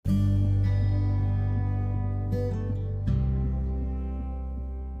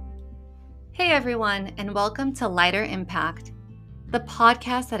Hey everyone, and welcome to Lighter Impact, the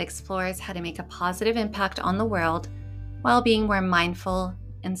podcast that explores how to make a positive impact on the world while being more mindful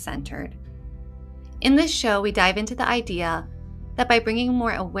and centered. In this show, we dive into the idea that by bringing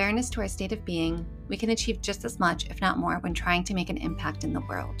more awareness to our state of being, we can achieve just as much, if not more, when trying to make an impact in the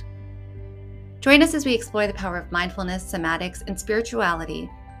world. Join us as we explore the power of mindfulness, somatics, and spirituality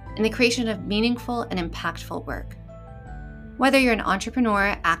in the creation of meaningful and impactful work. Whether you're an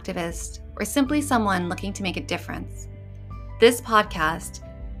entrepreneur, activist, or simply someone looking to make a difference, this podcast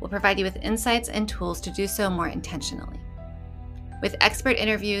will provide you with insights and tools to do so more intentionally. With expert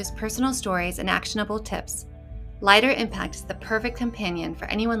interviews, personal stories, and actionable tips, Lighter Impact is the perfect companion for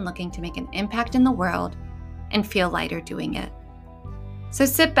anyone looking to make an impact in the world and feel lighter doing it. So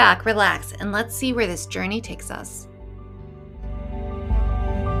sit back, relax, and let's see where this journey takes us.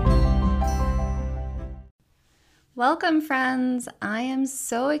 Welcome, friends. I am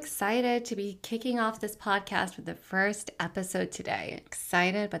so excited to be kicking off this podcast with the first episode today.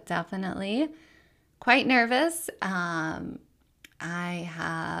 Excited, but definitely quite nervous. I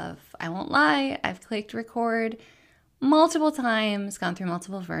won't lie, I've clicked record multiple times, gone through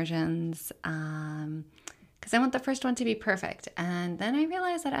multiple versions, because I want the first one to be perfect. And then I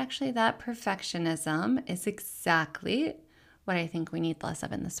realized that actually that perfectionism is exactly what I think we need less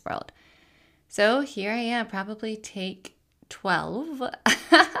of in this world. So here I am, probably take 12,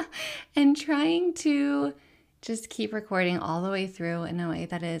 and trying to just keep recording all the way through in a way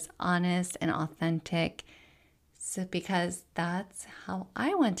that is honest and authentic. So because that's how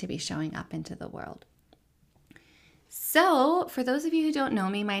I want to be showing up into the world. So for those of you who don't know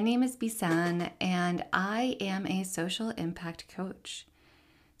me, my name is Bisan, and I am a social impact coach.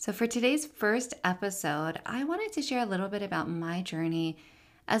 So for today's first episode, I wanted to share a little bit about my journey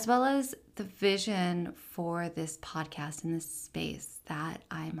as well as the vision for this podcast in this space that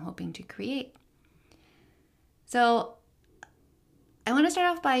I'm hoping to create. So I want to start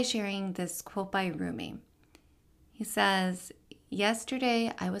off by sharing this quote by Rumi. He says,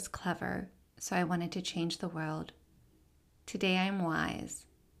 "Yesterday I was clever, so I wanted to change the world. Today I am wise,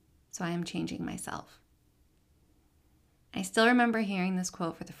 so I am changing myself." I still remember hearing this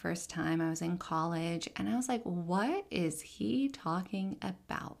quote for the first time. I was in college and I was like, what is he talking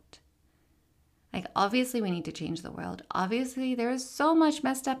about? Like, obviously we need to change the world. Obviously there is so much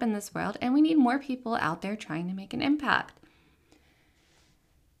messed up in this world and we need more people out there trying to make an impact.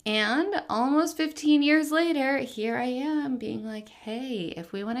 And almost 15 years later, here I am being like, hey,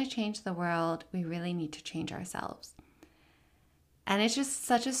 if we want to change the world, we really need to change ourselves. And it's just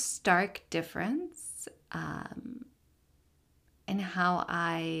such a stark difference in how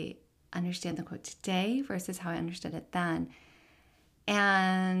I understand the quote today versus how I understood it then.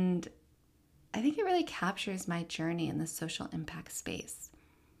 And I think it really captures my journey in the social impact space.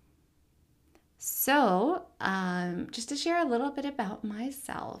 So just to share a little bit about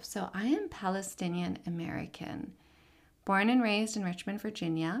myself. So I am Palestinian American, born and raised in Richmond,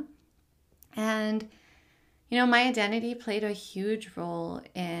 Virginia. And, my identity played a huge role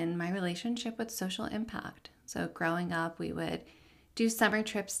in my relationship with social impact. So growing up, we would do summer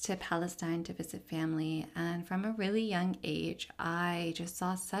trips to Palestine to visit family. And from a really young age, I just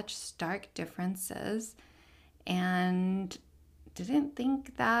saw such stark differences and didn't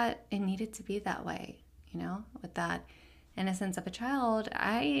think that it needed to be that way, with that innocence of a child.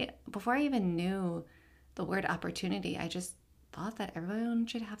 Before I even knew the word opportunity, I just thought that everyone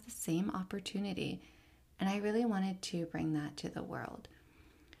should have the same opportunity. And I really wanted to bring that to the world.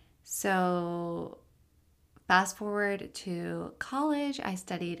 So fast forward to college, I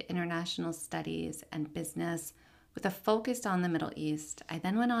studied international studies and business with a focus on the Middle East. I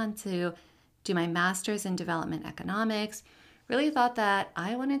then went on to do my master's in development economics. Really thought that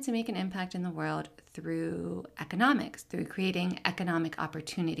I wanted to make an impact in the world through economics, through creating economic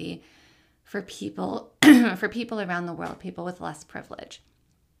opportunity for people, for people around the world, people with less privilege.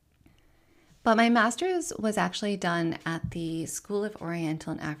 But my master's was actually done at the School of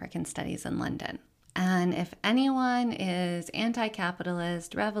Oriental and African Studies in London. And if anyone is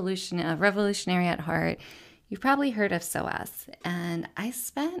anti-capitalist, revolutionary at heart, you've probably heard of SOAS. And I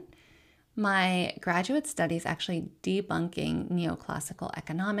spent my graduate studies actually debunking neoclassical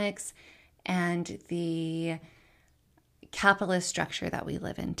economics and the capitalist structure that we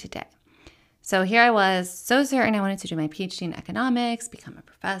live in today. So here I was, so certain I wanted to do my PhD in economics, become a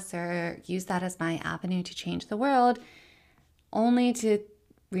professor, use that as my avenue to change the world, only to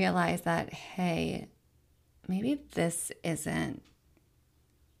realize that, hey, maybe this isn't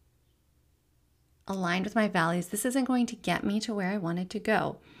aligned with my values. This isn't going to get me to where I wanted to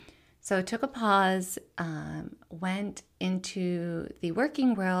go. So I took a pause, went into the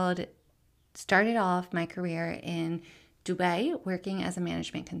working world started off my career in Dubai, working as a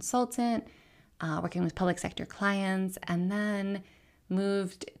management consultant, working with public sector clients, and then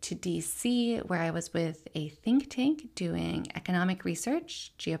moved to DC, where I was with a think tank doing economic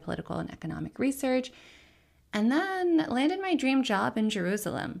research, geopolitical and economic research, and then landed my dream job in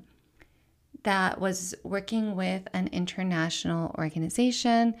Jerusalem that was working with an international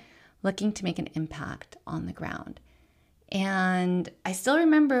organization looking to make an impact on the ground. And I still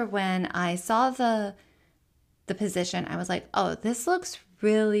remember when I saw the position, I was like, oh, this looks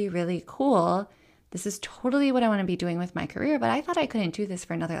really, really cool. This is totally what I want to be doing with my career, but I thought I couldn't do this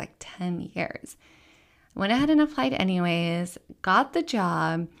for another like 10 years. Went ahead and applied anyways, got the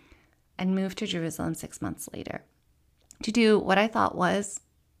job, and moved to Jerusalem 6 months later to do what I thought was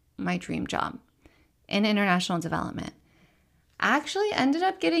my dream job in international development. Actually ended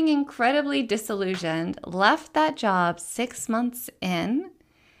up getting incredibly disillusioned, left that job 6 months in,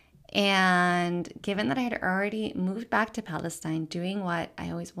 and given that I had already moved back to Palestine doing what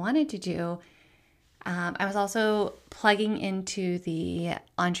I always wanted to do, I was also plugging into the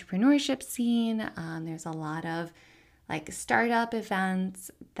entrepreneurship scene. There's a lot of like startup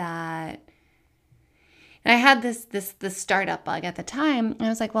events that, and I had this startup bug at the time. And I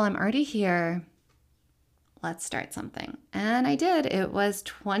was like, well, I'm already here. Let's start something. And I did. It was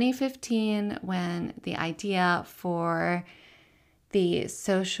 2015 when the idea for the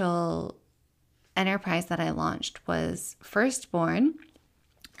social enterprise that I launched was first born.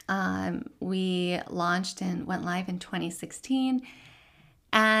 We launched and went live in 2016.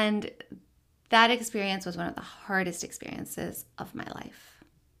 And that experience was one of the hardest experiences of my life,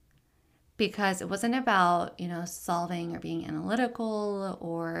 because it wasn't about, solving or being analytical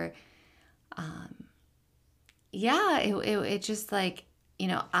or, it just like,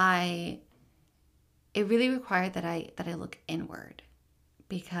 it really required that I look inward,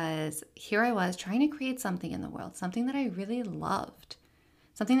 because here I was trying to create something in the world, something that I really loved,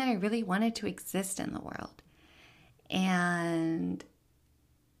 something that I really wanted to exist in the world. And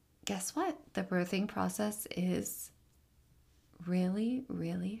guess what? The birthing process is really,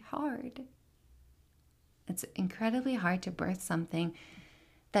 really hard. It's incredibly hard to birth something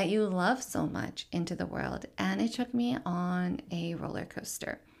that you love so much into the world. And it took me on a roller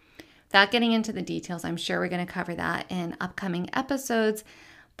coaster. Without getting into the details, I'm sure we're going to cover that in upcoming episodes.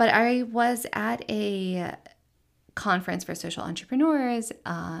 But I was at a conference for social entrepreneurs,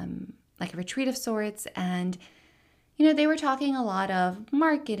 like a retreat of sorts. And, they were talking a lot of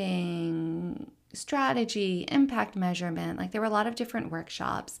marketing, strategy, impact measurement. Like there were a lot of different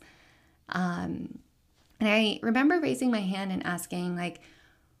workshops. And I remember raising my hand and asking, like,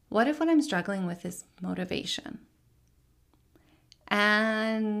 what if what I'm struggling with is motivation?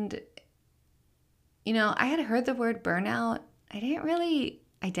 And, I had heard the word burnout. I didn't really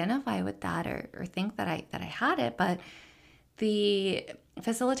identify with that or think that I had it, but the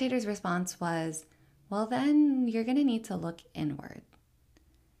facilitator's response was, well, then you're going to need to look inward.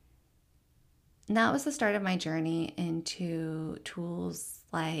 And that was the start of my journey into tools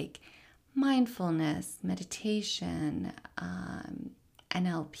like mindfulness, meditation,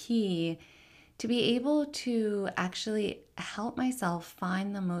 NLP, to be able to actually help myself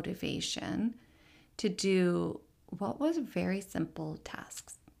find the motivation to do what was very simple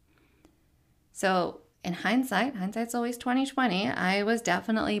tasks. So in hindsight's always 2020, I was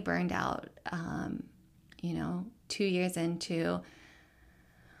definitely burned out. 2 years into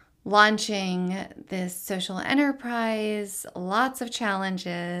launching this social enterprise, lots of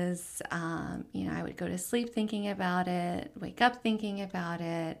challenges. I would go to sleep thinking about it, wake up thinking about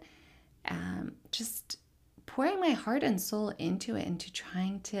it, just pouring my heart and soul into it, into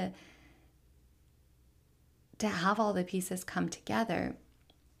trying to have all the pieces come together.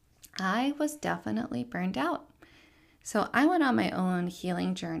 I was definitely burned out. So I went on my own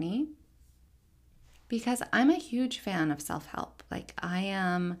healing journey, because I'm a huge fan of self-help. Like I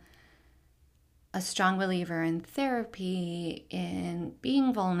am a strong believer in therapy, in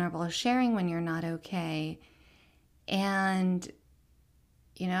being vulnerable, sharing when you're not okay. And,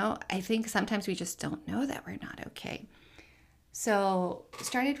 I think sometimes we just don't know that we're not okay. So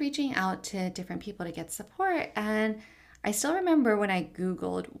started reaching out to different people to get support. And I still remember when I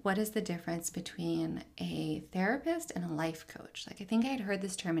Googled, what is the difference between a therapist and a life coach? Like I think I had heard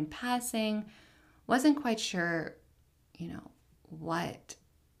this term in passing, wasn't quite sure, what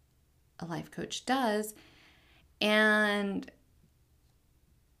a life coach does. And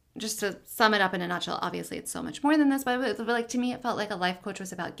just to sum it up in a nutshell, obviously it's so much more than this, but like to me, it felt like a life coach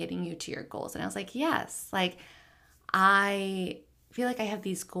was about getting you to your goals. And I was like, yes, like I feel like I have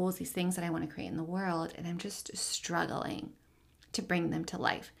these goals, these things that I want to create in the world, and I'm just struggling to bring them to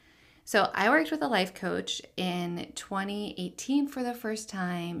life. So I worked with a life coach in 2018 for the first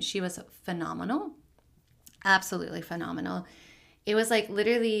time. She was phenomenal, absolutely phenomenal. It was like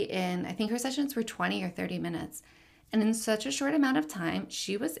literally I think her sessions were 20 or 30 minutes. And in such a short amount of time,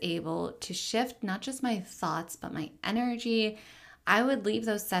 she was able to shift not just my thoughts, but my energy. I would leave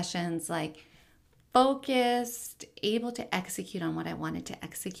those sessions like focused, able to execute on what I wanted to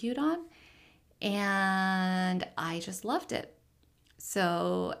execute on. And I just loved it.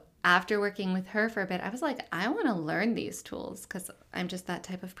 So after working with her for a bit, I was like, I want to learn these tools because I'm just that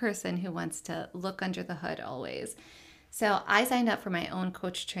type of person who wants to look under the hood always. So I signed up for my own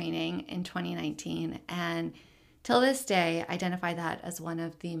coach training in 2019, and till this day, identify that as one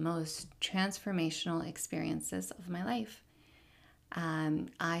of the most transformational experiences of my life.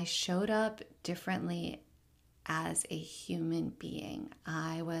 I showed up differently as a human being.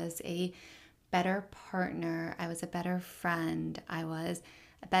 I was a better partner. I was a better friend. I was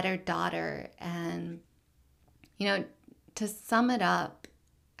a better daughter. And, to sum it up,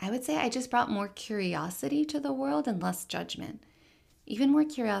 I would say I just brought more curiosity to the world and less judgment, even more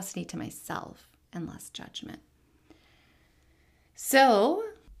curiosity to myself and less judgment. So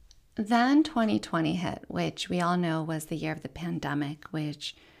then 2020 hit, which we all know was the year of the pandemic,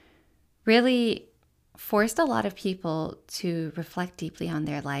 which really forced a lot of people to reflect deeply on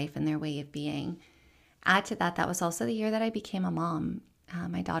their life and their way of being. Add to that, that was also the year that I became a mom.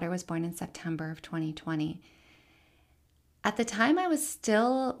 My daughter was born in September of 2020. At the time, I was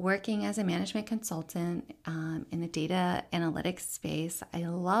still working as a management consultant in the data analytics space. I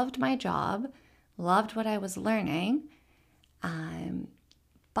loved my job, loved what I was learning,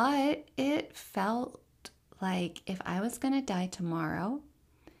 but it felt like if I was going to die tomorrow,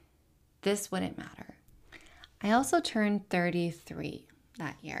 this wouldn't matter. I also turned 33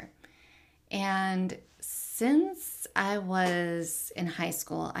 that year. And since I was in high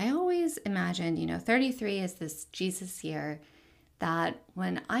school, I always imagined, 33 is this Jesus year that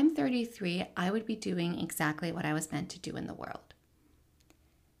when I'm 33, I would be doing exactly what I was meant to do in the world.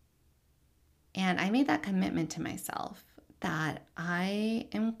 And I made that commitment to myself that I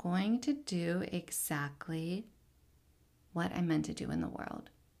am going to do exactly what I'm meant to do in the world.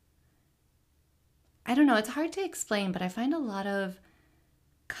 I don't know, it's hard to explain, but I find a lot of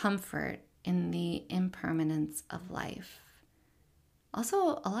comfort in the impermanence of life.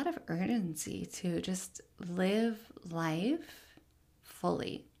 Also, a lot of urgency to just live life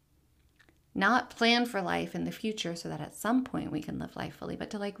fully. Not plan for life in the future so that at some point we can live life fully,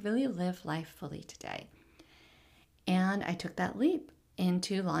 but to really live life fully today. And I took that leap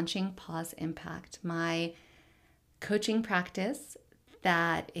into launching Pause Impact, my coaching practice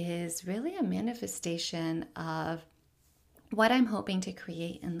that is really a manifestation of what I'm hoping to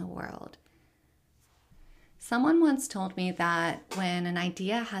create in the world. Someone once told me that when an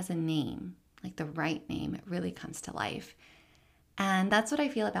idea has a name, like the right name, it really comes to life. And that's what I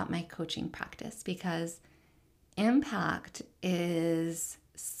feel about my coaching practice, because impact is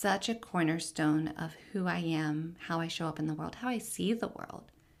such a cornerstone of who I am, how I show up in the world, how I see the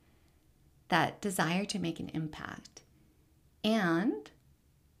world. That desire to make an impact. And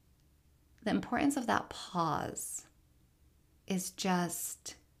the importance of that pause is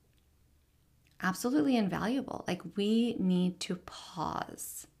just absolutely invaluable. We need to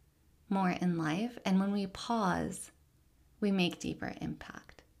pause more in life. And when we pause, we make deeper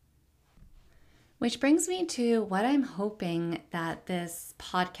impact. Which brings me to what I'm hoping that this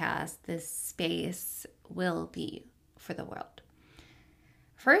podcast, this space will be for the world.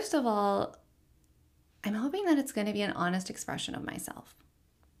 First of all, I'm hoping that it's going to be an honest expression of myself.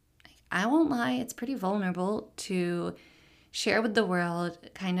 I won't lie, it's pretty vulnerable to share with the world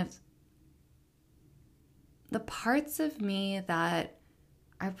kind of the parts of me that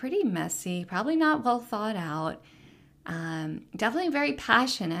are pretty messy, probably not well thought out, definitely very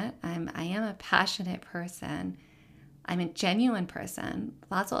passionate. I am a passionate person. I'm a genuine person.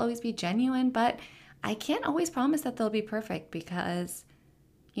 Thoughts will always be genuine, but I can't always promise that they'll be perfect because,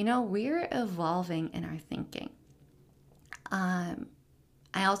 we're evolving in our thinking. I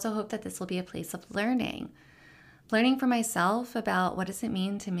also hope that this will be a place of learning for myself about what does it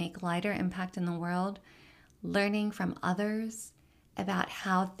mean to make lighter impact in the world, learning from others about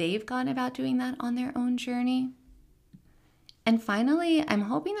how they've gone about doing that on their own journey. And finally, I'm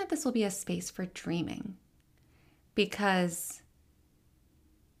hoping that this will be a space for dreaming, because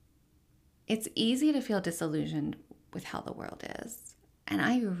it's easy to feel disillusioned with how the world is. And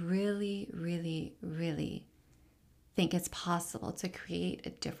I really, really, really think it's possible to create a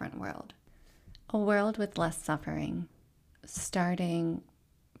different world. A world with less suffering, starting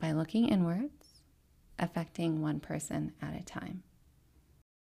by looking inwards, affecting one person at a time.